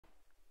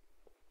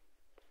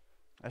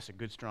That's a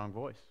good, strong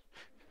voice.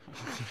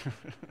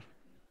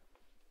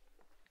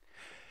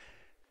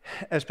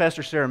 As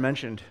Pastor Sarah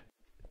mentioned,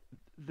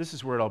 this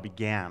is where it all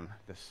began,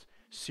 this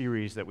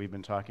series that we've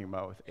been talking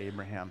about with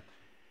Abraham.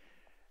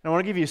 And I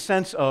want to give you a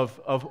sense of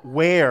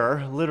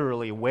where,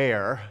 literally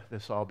where,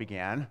 this all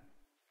began.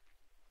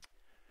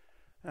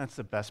 That's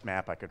the best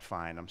map I could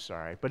find, I'm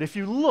sorry. But if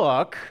you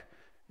look,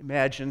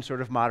 imagine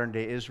sort of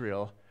modern-day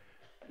Israel,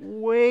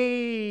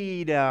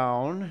 way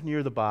down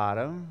near the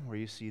bottom, where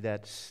you see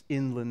that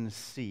inland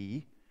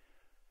sea,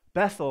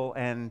 Bethel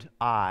and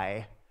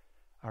Ai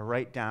are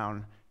right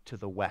down to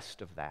the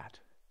west of that.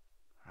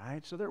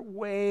 Right? So they're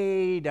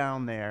way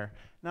down there.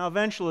 Now,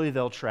 eventually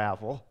they'll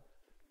travel,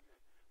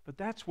 but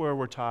that's where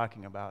we're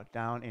talking about,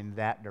 down in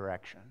that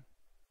direction.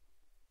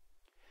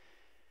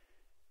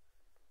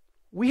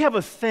 We have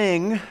a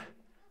thing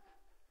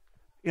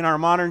in our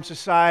modern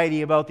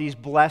society about these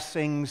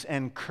blessings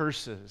and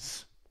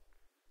curses.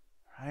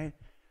 Right?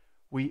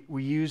 We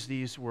use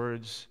these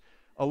words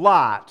a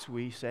lot.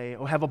 We say,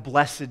 oh, have a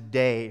blessed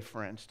day,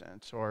 for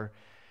instance. Or,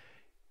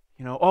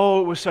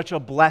 oh, it was such a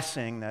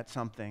blessing that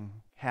something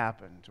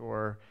happened.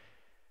 Or,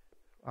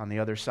 on the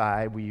other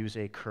side, we use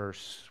a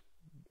curse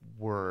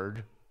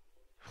word.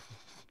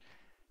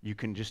 You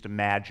can just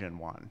imagine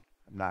one.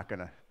 I'm not going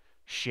to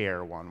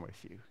share one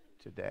with you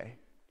today.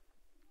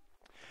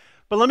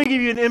 But let me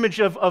give you an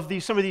image of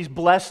some of these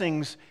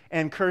blessings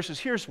and curses.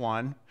 Here's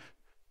one.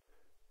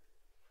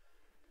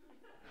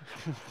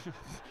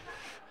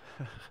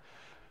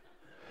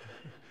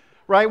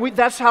 Right?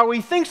 That's how we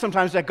think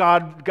sometimes that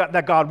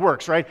God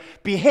works, right?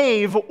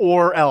 Behave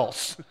or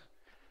else.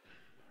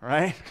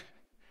 Right?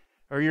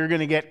 Or you're going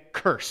to get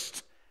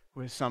cursed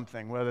with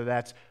something, whether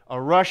that's a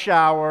rush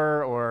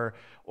hour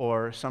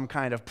or some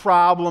kind of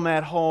problem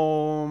at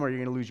home, or you're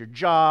going to lose your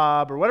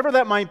job, or whatever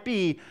that might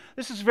be.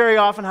 This is very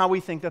often how we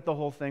think that the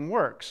whole thing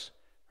works.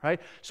 Right?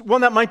 So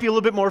one that might be a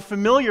little bit more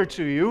familiar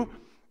to you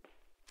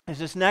is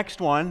this next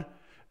one.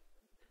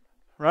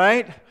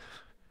 Right?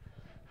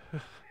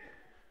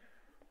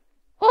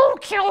 Who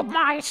killed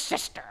my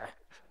sister?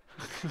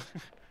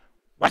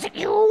 Was it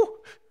you?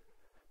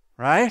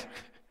 Right?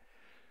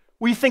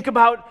 We think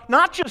about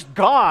not just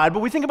God, but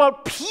we think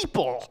about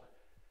people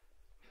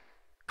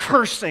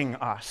cursing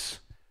us,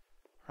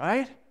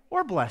 right?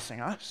 Or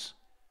blessing us,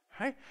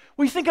 right?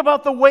 We think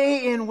about the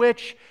way in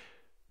which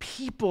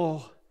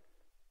people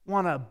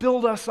want to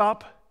build us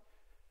up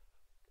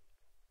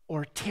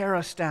or tear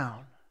us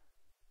down.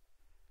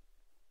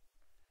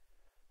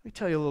 Let me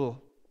tell you a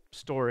little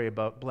story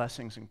about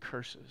blessings and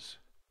curses.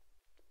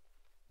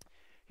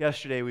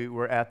 Yesterday we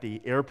were at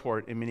the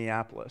airport in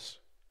Minneapolis.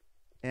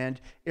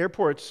 And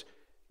airports,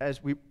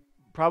 as we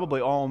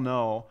probably all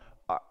know,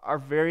 are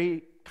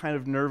very kind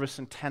of nervous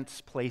and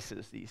tense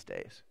places these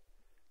days.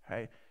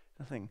 Right?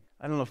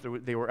 I don't know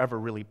if they were ever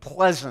really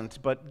pleasant,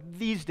 but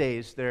these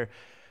days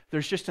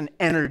there's just an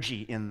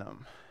energy in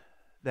them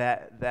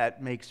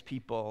that makes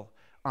people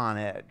on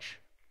edge.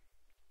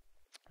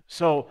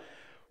 So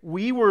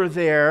we were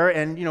there,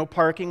 and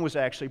parking was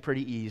actually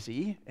pretty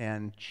easy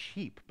and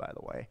cheap, by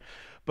the way.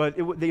 But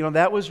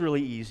that was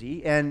really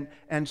easy, and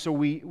so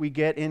we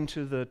get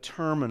into the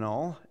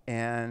terminal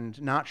and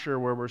not sure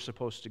where we're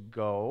supposed to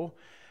go.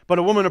 But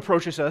a woman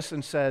approaches us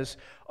and says,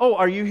 "Oh,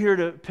 are you here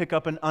to pick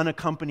up an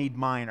unaccompanied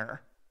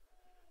minor?"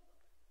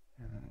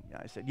 And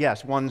I said,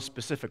 "Yes, one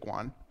specific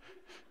one."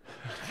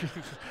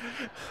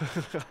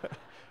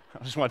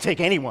 I just want to take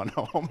anyone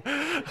home.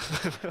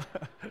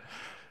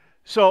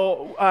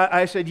 So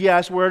I said,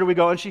 "Yes, where do we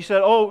go?" And she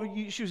said,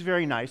 she was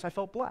very nice. I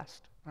felt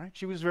blessed. Right?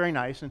 She was very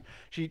nice, and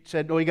she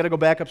said, "Oh, you got to go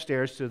back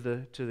upstairs to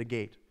the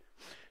gate."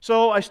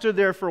 So I stood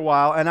there for a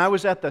while, and I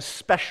was at the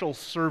special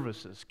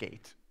services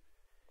gate,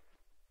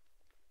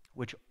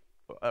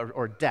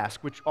 or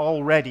desk, which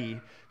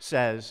already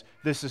says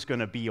this is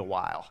going to be a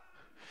while.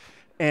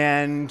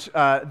 And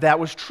that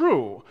was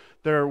true.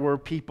 There were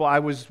people, I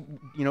was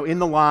in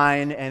the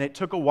line, and it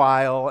took a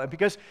while,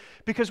 because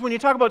when you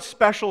talk about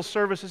special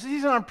services,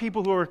 these aren't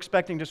people who are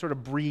expecting to sort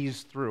of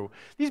breeze through.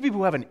 These are people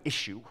who have an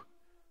issue,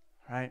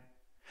 right?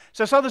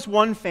 So I saw this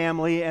one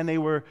family, and they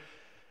were,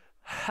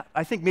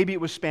 I think maybe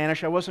it was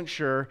Spanish, I wasn't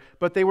sure,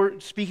 but they were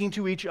speaking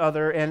to each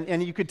other,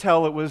 and you could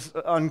tell it was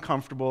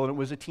uncomfortable, and it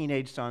was a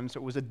teenage son, so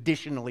it was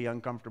additionally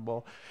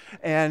uncomfortable.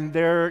 And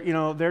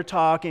they're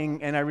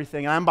talking and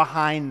everything, and I'm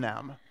behind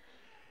them.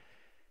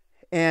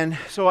 And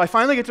so I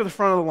finally get to the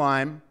front of the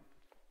line,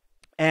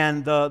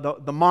 and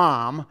the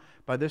mom,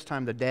 by this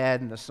time the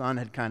dad and the son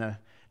had kind of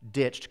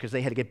ditched because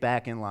they had to get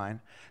back in line.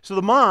 So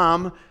the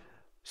mom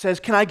says,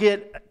 can I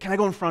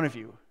go in front of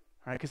you?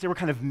 Right? Because they were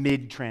kind of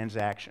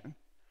mid-transaction.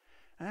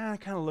 And I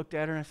kind of looked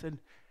at her and I said,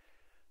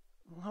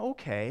 well,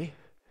 okay.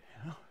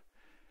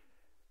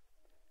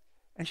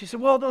 And she said,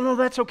 well, no,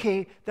 that's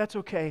okay. That's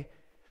okay.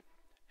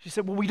 She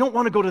said, well, we don't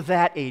want to go to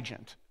that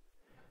agent.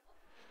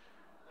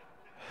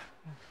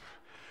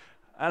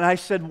 And I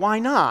said, why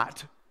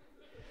not?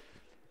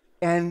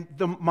 And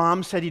the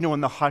mom said,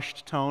 in the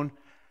hushed tone,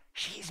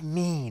 she's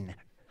mean.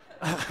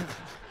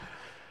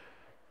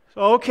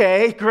 So,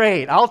 okay,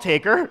 great, I'll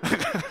take her.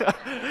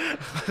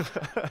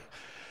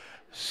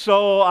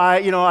 So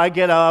I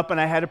get up and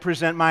I had to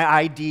present my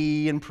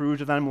ID and prove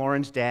that I'm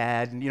Lauren's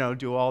dad and,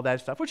 do all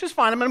that stuff, which is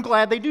fine. I'm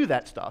glad they do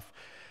that stuff.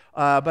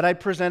 But I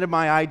presented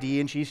my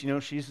ID and she's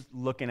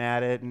looking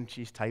at it and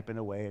she's typing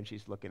away and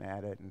she's looking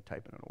at it and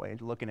typing it away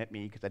and looking at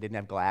me because I didn't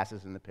have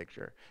glasses in the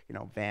picture,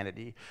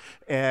 vanity.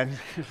 And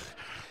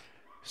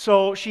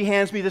so she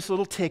hands me this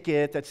little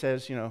ticket that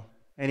says,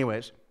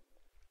 anyways.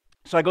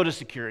 So I go to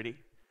security.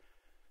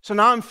 So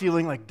now I'm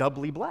feeling like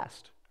doubly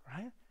blessed,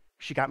 right?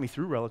 She got me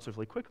through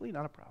relatively quickly,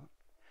 not a problem.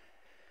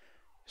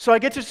 So I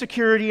get to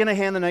security and I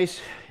hand the nice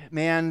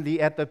man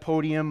at the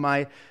podium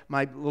my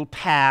little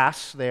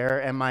pass there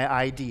and my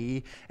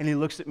ID, and he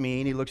looks at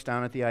me and he looks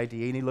down at the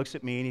ID and he looks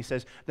at me and he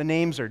says, the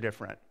names are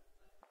different.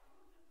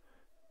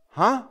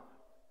 Huh?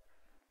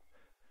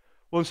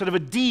 Well, instead of a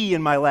D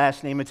in my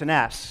last name, it's an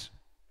S.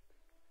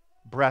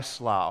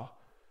 Breslau,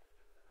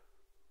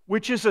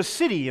 which is a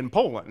city in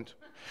Poland.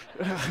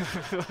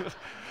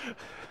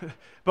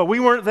 But we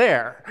weren't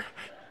there.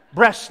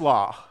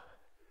 Breslau.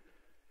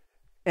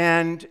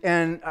 And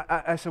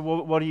I said,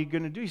 well, what are you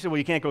going to do? He said, well,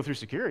 you can't go through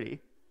security.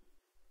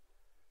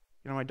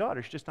 My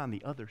daughter's just on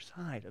the other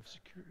side of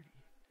security.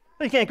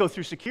 Well, you can't go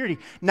through security.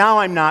 Now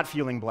I'm not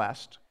feeling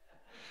blessed.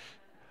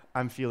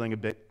 I'm feeling a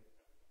bit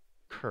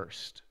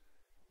cursed.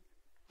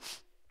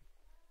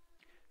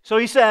 So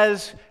he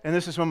says, and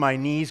this is when my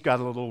knees got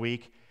a little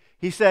weak,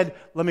 he said,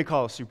 let me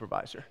call a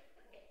supervisor.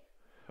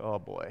 Oh,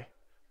 boy.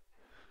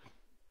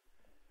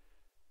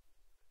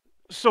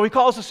 So he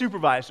calls the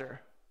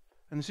supervisor,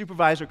 and the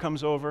supervisor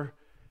comes over,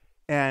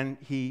 and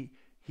he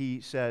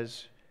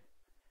says,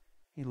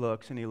 he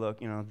looks,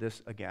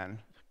 this again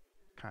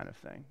kind of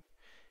thing.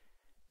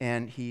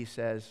 And he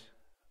says,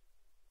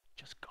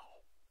 just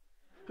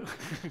go.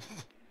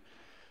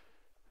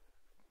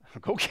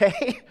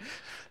 Okay.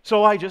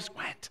 So I just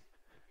went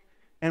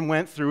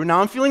through.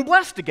 Now I'm feeling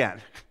blessed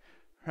again,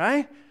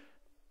 right?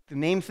 The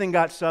name thing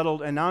got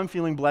settled, and now I'm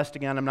feeling blessed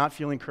again. I'm not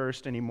feeling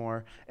cursed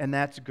anymore, and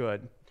that's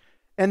good.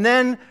 And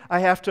then I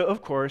have to,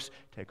 of course,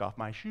 take off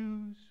my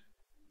shoes,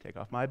 take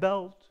off my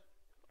belt,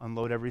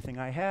 unload everything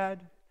I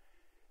had,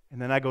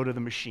 and then I go to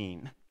the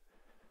machine.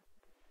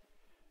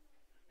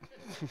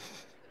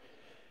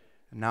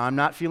 Now I'm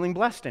not feeling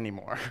blessed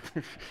anymore.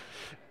 In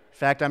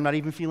fact, I'm not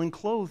even feeling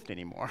clothed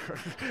anymore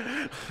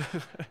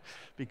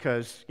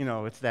because,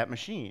 it's that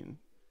machine.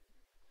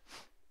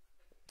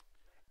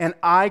 And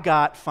I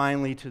got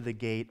finally to the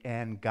gate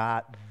and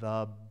got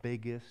the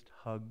biggest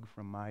hug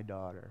from my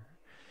daughter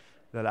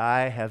that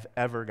I have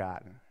ever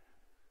gotten.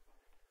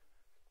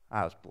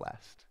 I was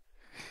blessed.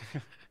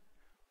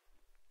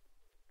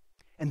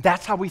 And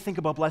that's how we think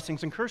about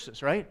blessings and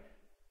curses, right?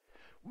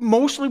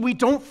 Mostly we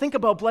don't think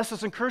about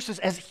blessings and curses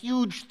as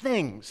huge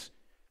things,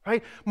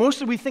 right?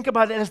 Mostly we think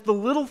about it as the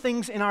little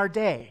things in our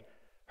day,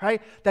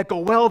 right? That go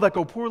well, that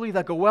go poorly,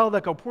 that go well,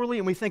 that go poorly,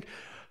 and we think,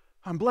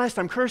 I'm blessed,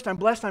 I'm cursed, I'm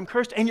blessed, I'm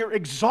cursed, and you're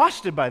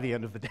exhausted by the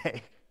end of the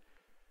day.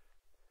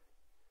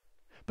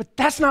 But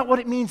that's not what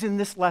it means in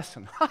this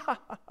lesson.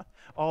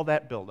 All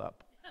that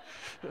buildup.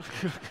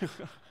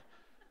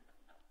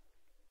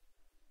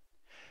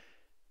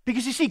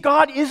 Because you see,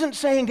 God isn't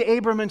saying to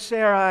Abram and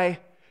Sarai,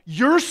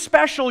 you're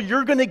special,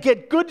 you're going to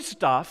get good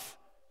stuff,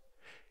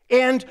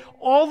 and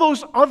all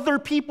those other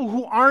people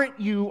who aren't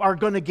you are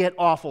going to get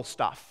awful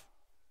stuff.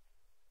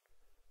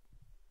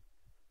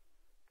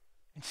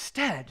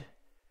 Instead,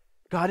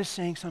 God is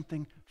saying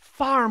something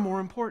far more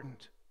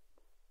important.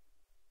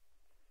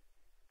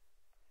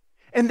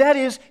 And that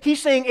is,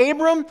 he's saying,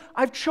 Abram,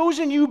 I've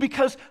chosen you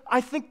because I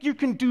think you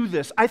can do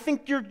this. I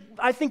think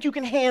you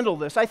can handle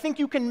this. I think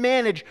you can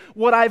manage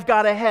what I've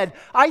got ahead.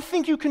 I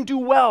think you can do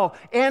well,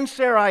 and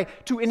Sarai,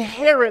 to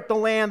inherit the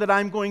land that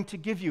I'm going to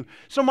give you.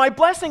 So my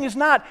blessing is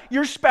not,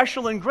 you're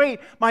special and great.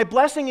 My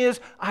blessing is,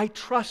 I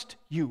trust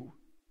you.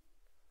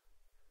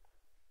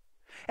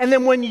 And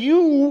then when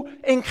you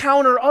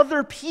encounter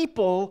other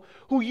people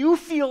who you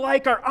feel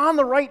like are on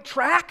the right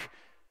track,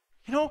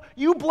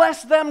 you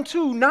bless them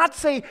too. Not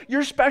say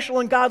you're special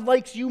and God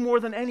likes you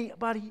more than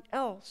anybody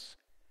else.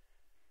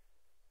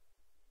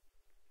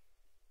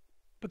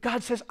 But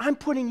God says, I'm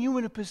putting you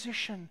in a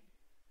position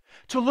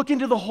to look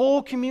into the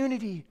whole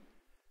community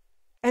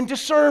and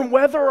discern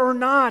whether or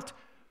not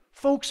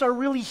folks are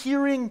really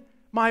hearing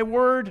my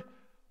word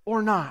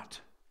or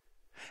not.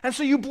 And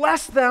so you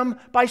bless them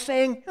by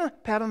saying,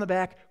 pat on the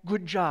back,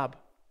 good job.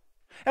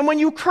 And when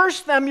you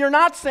curse them, you're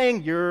not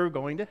saying, you're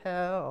going to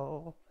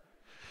hell.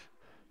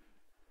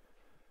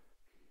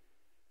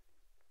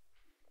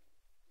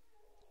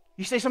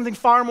 You say something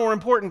far more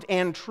important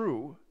and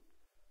true.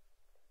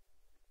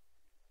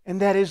 And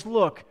that is,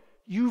 look,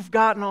 you've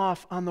gotten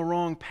off on the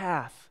wrong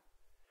path.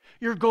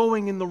 You're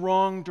going in the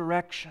wrong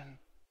direction.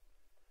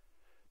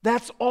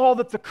 That's all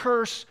that the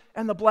curse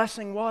and the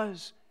blessing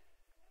was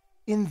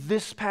in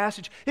this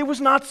passage. It was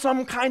not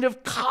some kind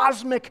of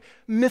cosmic,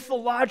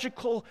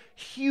 mythological,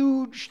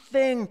 huge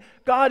thing.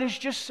 God is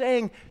just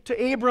saying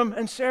to Abram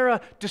and Sarah,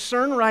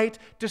 discern right,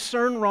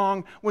 discern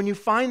wrong. When you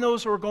find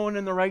those who are going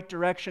in the right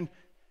direction,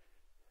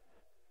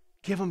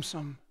 give them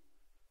some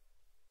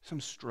some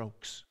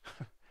strokes.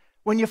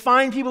 When you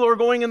find people who are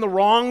going in the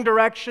wrong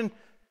direction,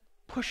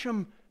 push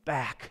them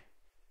back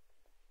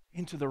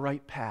into the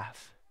right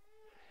path.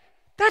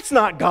 That's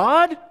not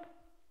God.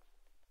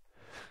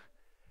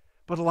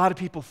 But a lot of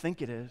people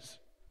think it is.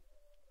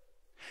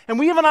 And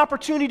we have an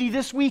opportunity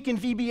this week in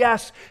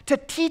VBS to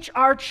teach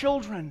our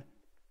children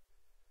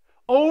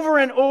over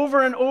and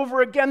over and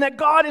over again that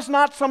God is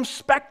not some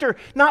specter,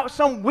 not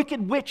some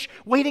wicked witch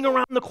waiting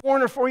around the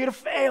corner for you to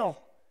fail.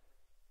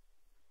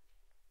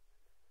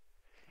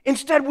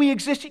 Instead, we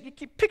exist.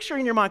 Picture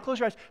in your mind, close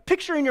your eyes,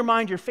 picture in your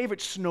mind your favorite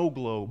snow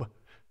globe.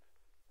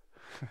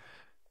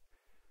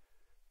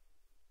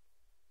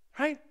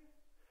 Right?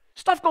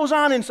 Stuff goes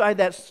on inside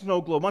that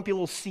snow globe. Might be a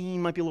little scene,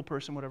 might be a little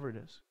person, whatever it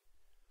is.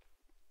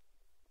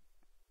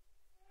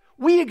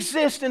 We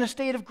exist in a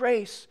state of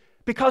grace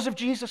because of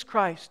Jesus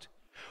Christ.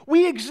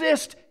 We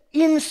exist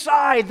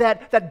inside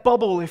that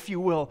bubble, if you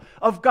will,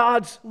 of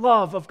God's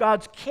love, of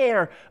God's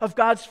care, of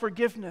God's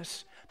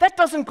forgiveness. That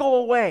doesn't go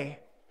away.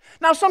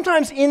 Now,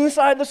 sometimes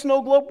inside the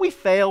snow globe, we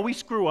fail, we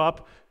screw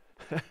up,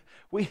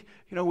 we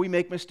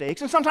make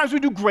mistakes, and sometimes we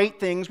do great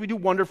things, we do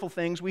wonderful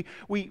things, we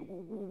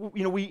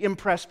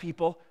impress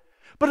people.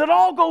 But it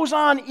all goes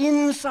on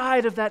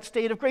inside of that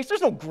state of grace.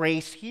 There's no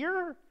grace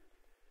here.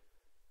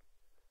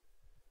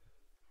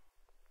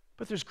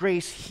 But there's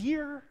grace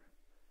here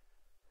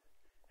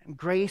and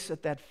grace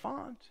at that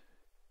font.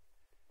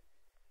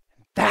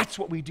 And that's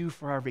what we do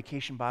for our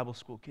Vacation Bible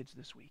School kids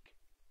this week.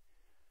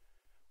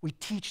 We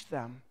teach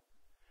them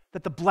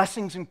that the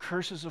blessings and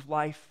curses of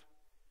life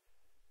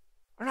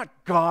are not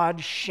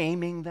God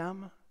shaming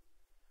them,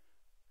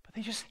 but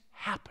they just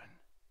happen.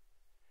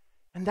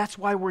 And that's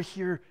why we're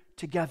here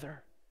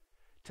together,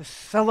 to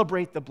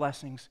celebrate the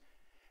blessings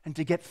and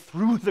to get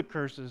through the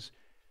curses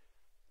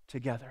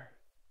together.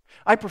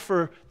 I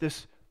prefer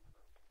this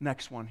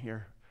next one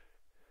here.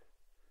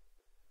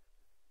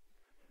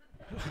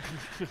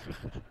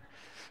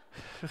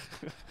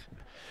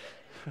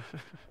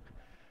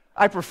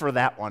 I prefer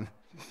that one.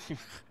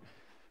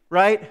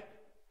 Right?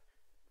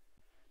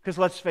 Because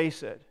let's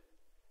face it,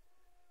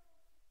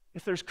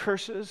 if there's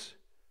curses,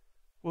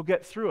 we'll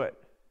get through it.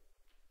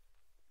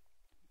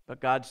 But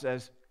God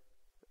says,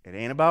 it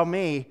ain't about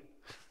me.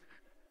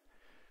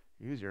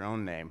 Use your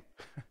own name.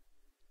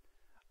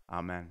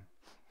 Amen.